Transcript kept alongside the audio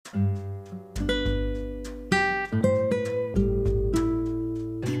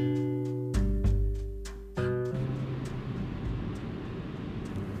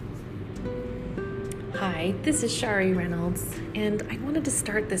Hi, this is Shari Reynolds, and I wanted to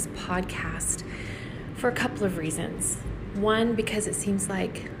start this podcast for a couple of reasons. One, because it seems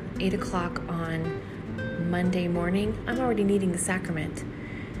like 8 o'clock on Monday morning, I'm already needing the sacrament.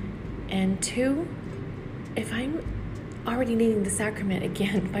 And two, if I'm already needing the sacrament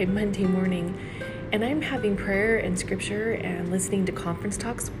again by Monday morning, and I'm having prayer and scripture and listening to conference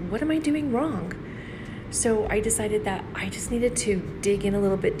talks, what am I doing wrong? So I decided that I just needed to dig in a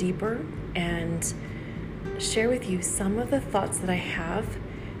little bit deeper and share with you some of the thoughts that I have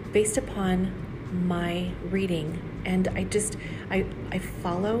based upon my reading. And I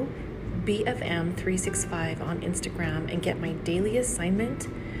follow BFM365 on Instagram and get my daily assignment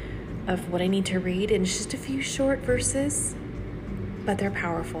of what I need to read. And it's just a few short verses, but they're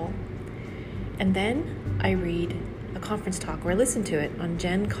powerful. And then I read a conference talk, or I listen to it on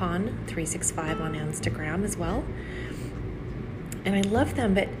GenCon365 on Instagram as well. And I love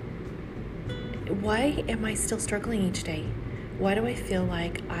them, but why am I still struggling each day? Why do I feel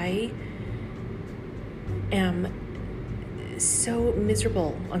like I am so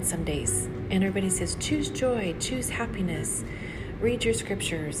miserable on some days? And everybody says, choose joy, choose happiness, read your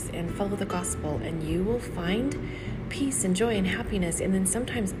scriptures and follow the gospel, and you will find peace and joy and happiness. And then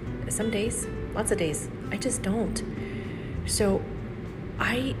sometimes, some days, lots of days, I just don't. So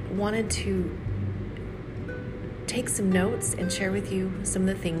I wanted to take some notes and share with you some of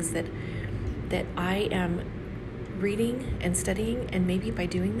the things that I am reading and studying, and maybe by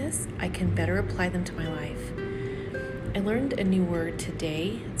doing this, I can better apply them to my life. I learned a new word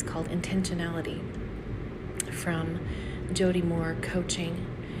today. It's called intentionality from Jody Moore Coaching.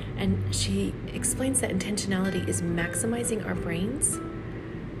 And she explains that intentionality is maximizing our brains,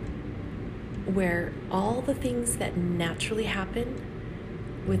 where all the things that naturally happen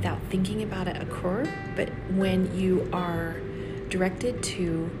without thinking about it occur. But when you are directed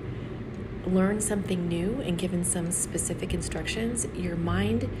to learn something new and given some specific instructions, your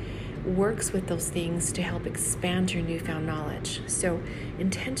mind works with those things to help expand your newfound knowledge. So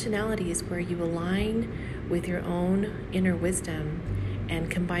intentionality is where you align with your own inner wisdom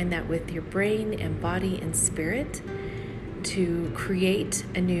and combine that with your brain and body and spirit to create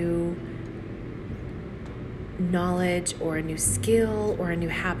a new knowledge or a new skill or a new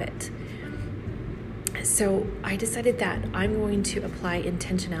habit. So I decided that I'm going to apply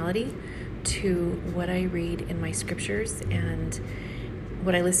intentionality to what I read in my scriptures and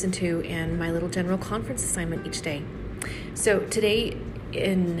what I listen to in my little general conference assignment each day. So today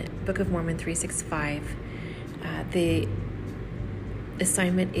in Book of Mormon 365, the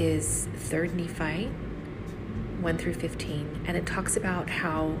assignment is 3rd Nephi 1 through 15, and it talks about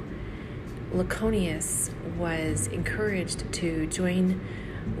how Laconius was encouraged to join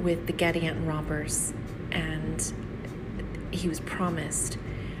with the Gadianton robbers, and he was promised,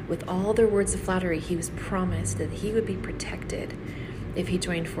 with all their words of flattery, he was promised that he would be protected if he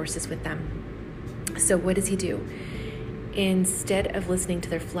joined forces with them. So what does he do? Instead of listening to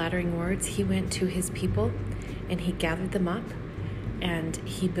their flattering words, he went to his people and he gathered them up, and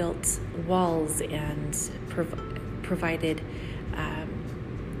he built walls and provided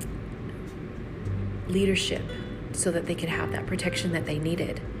leadership so that they could have that protection that they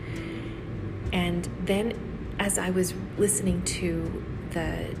needed. And then as I was listening to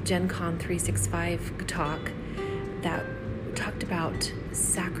the GenCon 365 talk that talked about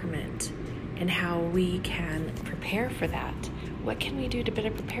sacrament and how we can prepare for that, what can we do to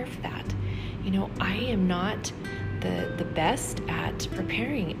better prepare for that? You know, I am not the best at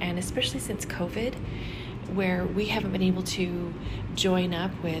preparing, and especially since COVID, where we haven't been able to join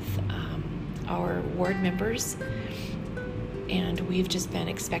up with our ward members, and we've just been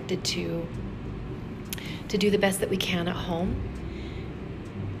expected to do the best that we can at home.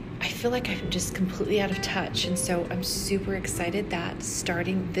 I feel like I'm just completely out of touch, and so I'm super excited that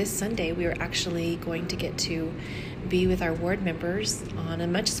starting this Sunday, we are actually going to get to be with our ward members on a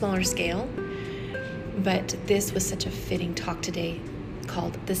much smaller scale. But this was such a fitting talk today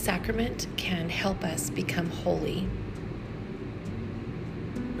called "The Sacrament Can Help Us Become Holy"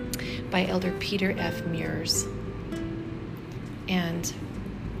 by Elder Peter F. Mears. And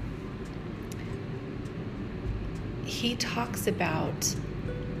he talks about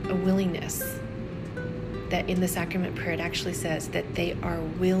a willingness, that in the sacrament prayer it actually says that they are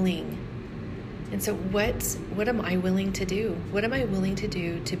willing. And so what am I willing to do? What am I willing to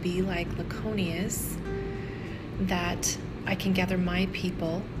do to be like Laconius, that I can gather my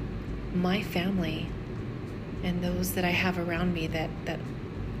people, my family, and those that I have around me that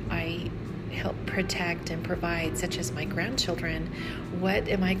I help protect and provide, such as my grandchildren? What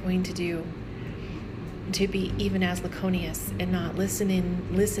am I going to do to be even as Laconius and not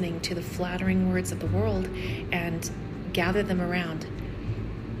listening to the flattering words of the world and gather them around.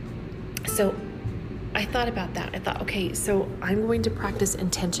 So I thought about that. I thought, okay, so I'm going to practice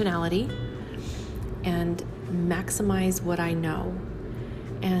intentionality and maximize what I know.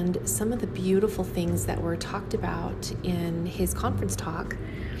 And some of the beautiful things that were talked about in his conference talk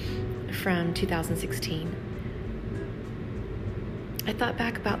from 2016. I thought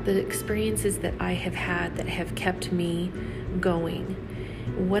back about the experiences that I have had that have kept me going.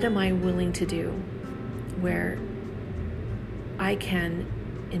 What am I willing to do where I can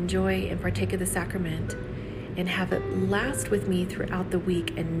enjoy and partake of the sacrament and have it last with me throughout the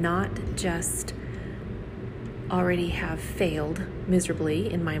week and not just already have failed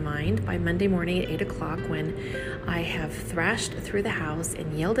miserably in my mind by Monday morning at 8 o'clock when I have thrashed through the house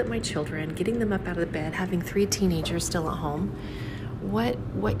and yelled at my children, getting them up out of the bed, having 3 teenagers still at home.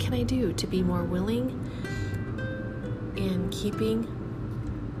 What can I do to be more willing in keeping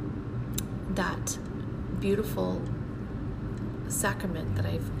that beautiful sacrament that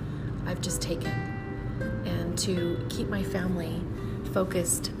I've just taken, and to keep my family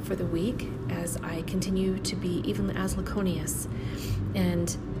focused for the week as I continue to be even as Laconius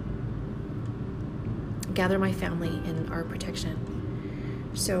and gather my family in our protection.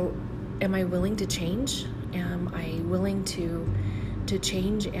 So am I willing to change? Am I willing to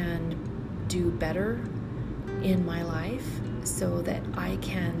change and do better in my life so that I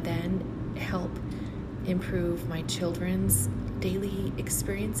can then help improve my children's daily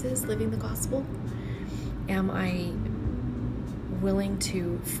experiences living the gospel? Am I willing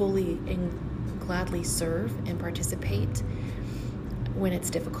to fully and gladly serve and participate when it's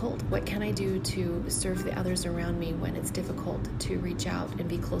difficult? What can I do to serve the others around me when it's difficult to reach out and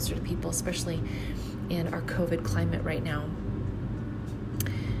be closer to people, especially in our COVID climate right now?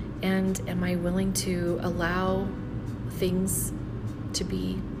 And am I willing to allow things to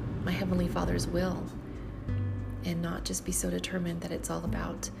be my Heavenly Father's will and not just be so determined that it's all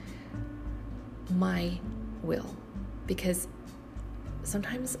about my will? Because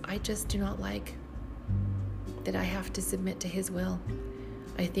sometimes I just do not like that I have to submit to His will.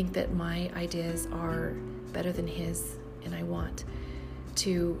 I think that my ideas are better than His, and I want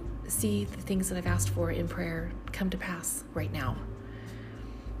to see the things that I've asked for in prayer come to pass right now.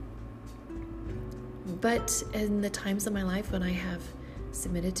 But in the times of my life when I have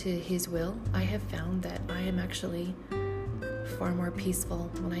submitted to His will, I have found that I am actually far more peaceful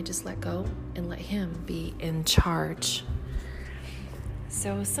when I just let go and let Him be in charge.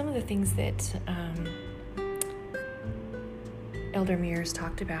 So some of the things that Elder Mears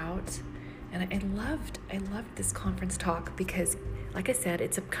talked about, and I loved this conference talk because, like I said,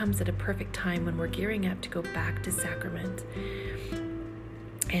 it comes at a perfect time when we're gearing up to go back to sacrament.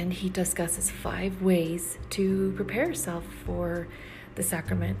 And he discusses 5 ways to prepare yourself for the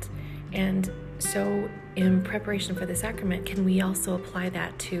sacrament. And so in preparation for the sacrament, can we also apply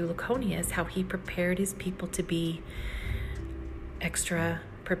that to Laconius, how he prepared his people to be extra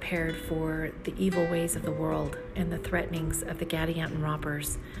prepared for the evil ways of the world and the threatenings of the Gadianton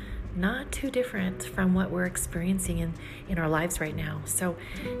robbers? Not too different from what we're experiencing in our lives right now. So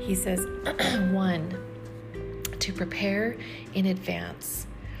he says, 1, to prepare in advance.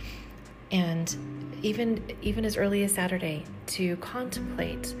 And even as early as Saturday, to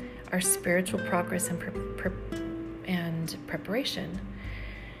contemplate our spiritual progress and preparation.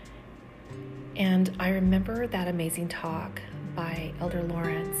 And I remember that amazing talk by Elder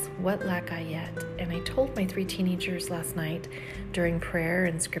Lawrence, What Lack I Yet? And I told my 3 teenagers last night during prayer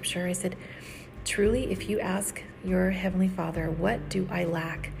and scripture, I said, truly, if you ask your Heavenly Father, what do I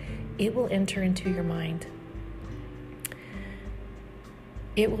lack? It will enter into your mind.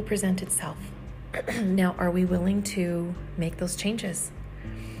 It will present itself. Now, are we willing to make those changes?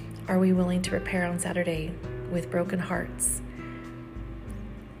 Are we willing to prepare on Saturday with broken hearts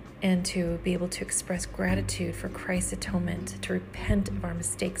and to be able to express gratitude for Christ's atonement, to repent of our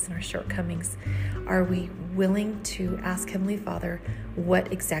mistakes and our shortcomings? Are we willing to ask Heavenly Father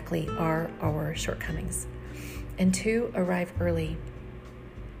what exactly are our shortcomings? And 2, arrive early.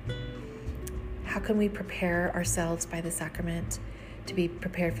 How can we prepare ourselves by the sacrament to be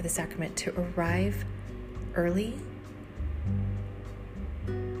prepared for the sacrament? To arrive early?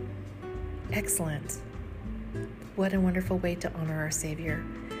 Excellent. What a wonderful way to honor our Savior.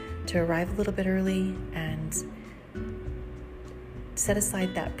 To arrive a little bit early and set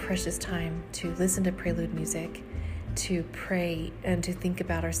aside that precious time to listen to prelude music, to pray, and to think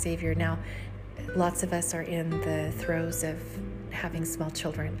about our Savior. Now, lots of us are in the throes of having small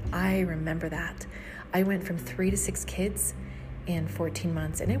children. I remember that. I went from 3 to 6 kids in 14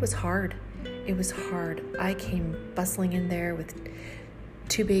 months, and it was hard. It was hard. I came bustling in there with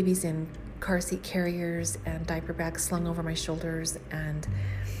 2 babies in car seat carriers and diaper bags slung over my shoulders, and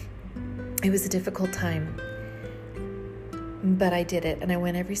it was a difficult time. But I did it, and I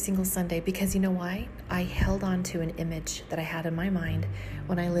went every single Sunday because you know why? I held on to an image that I had in my mind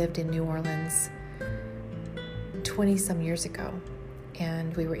when I lived in New Orleans 20-some years ago.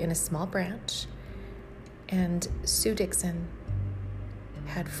 And we were in a small branch, and Sue Dixon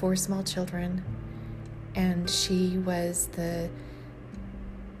had 4 small children, and she was the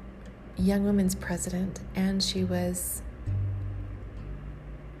Young Women's president, and she was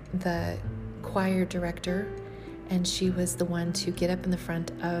the choir director, and she was the one to get up in the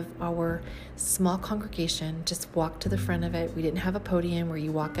front of our small congregation, just walk to the front of it. We didn't have a podium where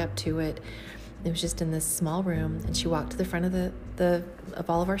you walk up to it. It was just in this small room, and she walked to the front of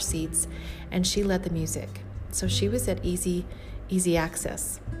all of our seats, and she led the music. So she was at easy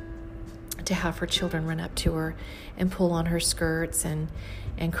access to have her children run up to her and pull on her skirts and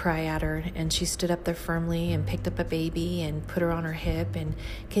cry at her. And she stood up there firmly and picked up a baby and put her on her hip and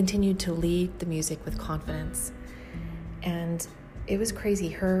continued to lead the music with confidence. And it was crazy.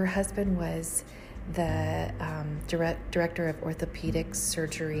 Her husband was the director of orthopedic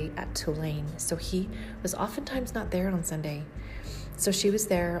surgery at Tulane. So he was oftentimes not there on Sunday. So she was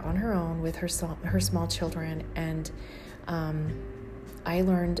there on her own with her small children. And I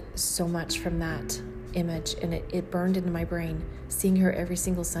learned so much from that image, and it burned into my brain, seeing her every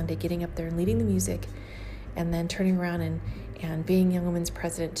single Sunday, getting up there and leading the music, and then turning around and being Young Women's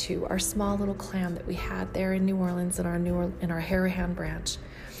president to our small little clan that we had there in New Orleans in our Harahan branch.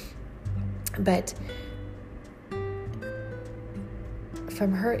 But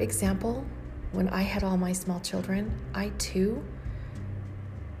from her example, when I had all my small children, I too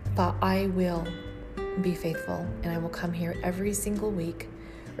thought, I will be faithful, and I will come here every single week,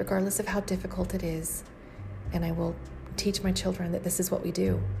 regardless of how difficult it is, and I will teach my children that this is what we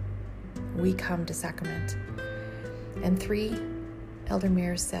do. We come to sacrament. And 3, Elder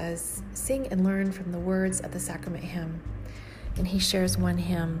Mears says, sing and learn from the words of the sacrament hymn. And he shares one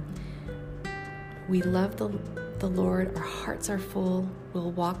hymn. We love the Lord, our hearts are full,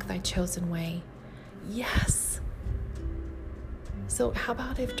 we'll walk thy chosen way. Yes. So how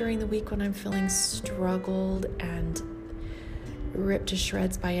about if during the week when I'm feeling struggled and ripped to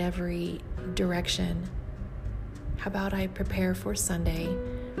shreds by every direction, how about I prepare for Sunday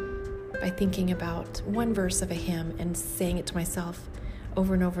by thinking about one verse of a hymn and saying it to myself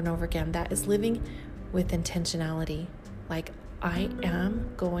over and over and over again. That is living with intentionality. Like, I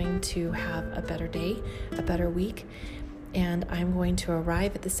am going to have a better day, a better week, and I'm going to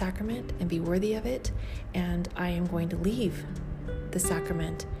arrive at the sacrament and be worthy of it, and I am going to leave the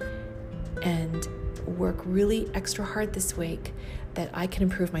sacrament and work really extra hard this week that I can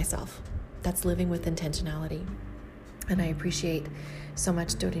improve myself. That's living with intentionality. And I appreciate so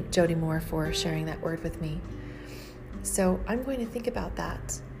much Jody Moore for sharing that word with me. So I'm going to think about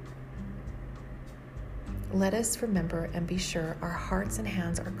that. Let us remember and be sure our hearts and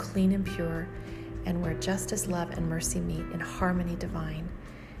hands are clean and pure, and where justice, love, and mercy meet in harmony divine.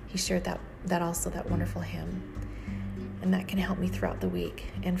 He shared that also, that wonderful hymn. And that can help me throughout the week.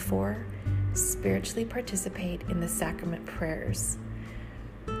 And 4, spiritually participate in the sacrament prayers.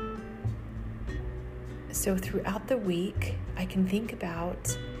 So throughout the week, I can think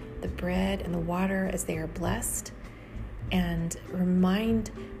about the bread and the water as they are blessed, and remind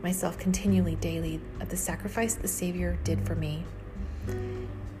myself continually, daily, of the sacrifice the Savior did for me.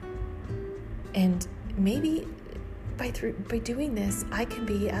 And maybe by doing this, I can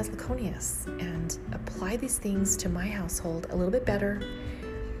be as Laconius and apply these things to my household a little bit better,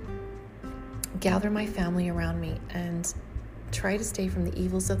 gather my family around me, and try to stay from the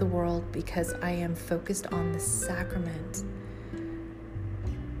evils of the world because I am focused on the sacrament.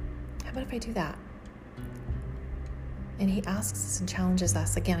 How about if I do that? And he asks us and challenges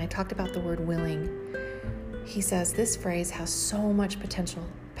us. Again, I talked about the word willing. He says this phrase has so much potential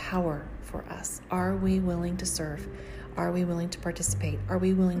power for us. Are we willing to serve? Are we willing to participate? Are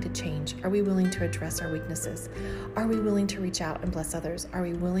we willing to change? Are we willing to address our weaknesses? Are we willing to reach out and bless others? Are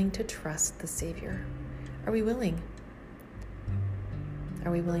we willing to trust the Savior? Are we willing?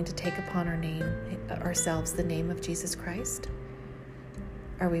 Are we willing to take upon ourselves the name of Jesus Christ?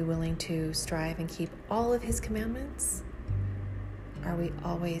 Are we willing to strive and keep all of his commandments? Are we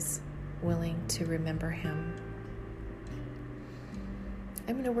always willing to remember him?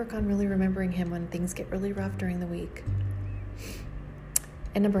 I'm going to work on really remembering him when things get really rough during the week.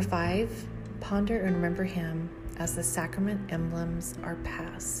 And number 5, ponder and remember him as the sacrament emblems are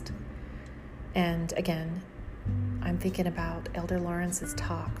passed. And again, I'm thinking about Elder Lawrence's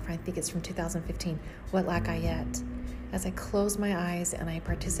talk, I think it's from 2015, What Lack I Yet? As I close my eyes and I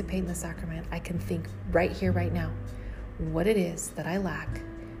participate in the sacrament, I can think right here, right now, what it is that I lack,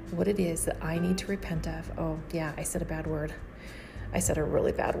 what it is that I need to repent of. Oh, yeah, I said a bad word. I said a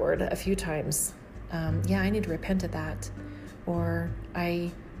really bad word a few times. I need to repent of that. Or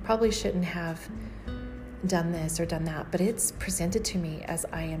I probably shouldn't have done this or done that, but it's presented to me as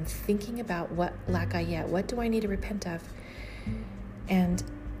I am thinking about what lack I yet, what do I need to repent of, and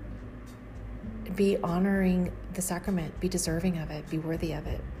be honoring the sacrament, be deserving of it, be worthy of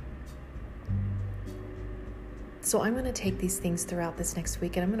it. So I'm going to take these things throughout this next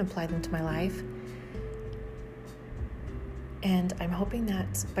week and I'm going to apply them to my life. And I'm hoping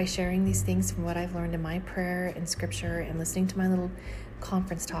that by sharing these things from what I've learned in my prayer and scripture and listening to my little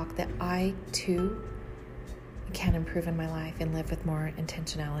conference talk, that I too can improve in my life and live with more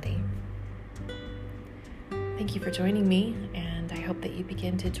intentionality. Thank you for joining me, and I hope that you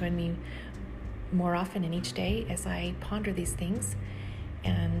begin to join me more often in each day as I ponder these things,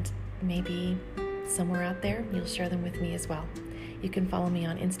 and maybe somewhere out there you'll share them with me as well. You can follow me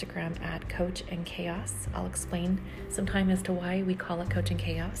on Instagram at Coach and Chaos. I'll explain sometime as to why we call it Coach and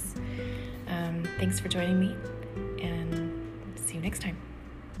Chaos. Thanks for joining me, and see you next time.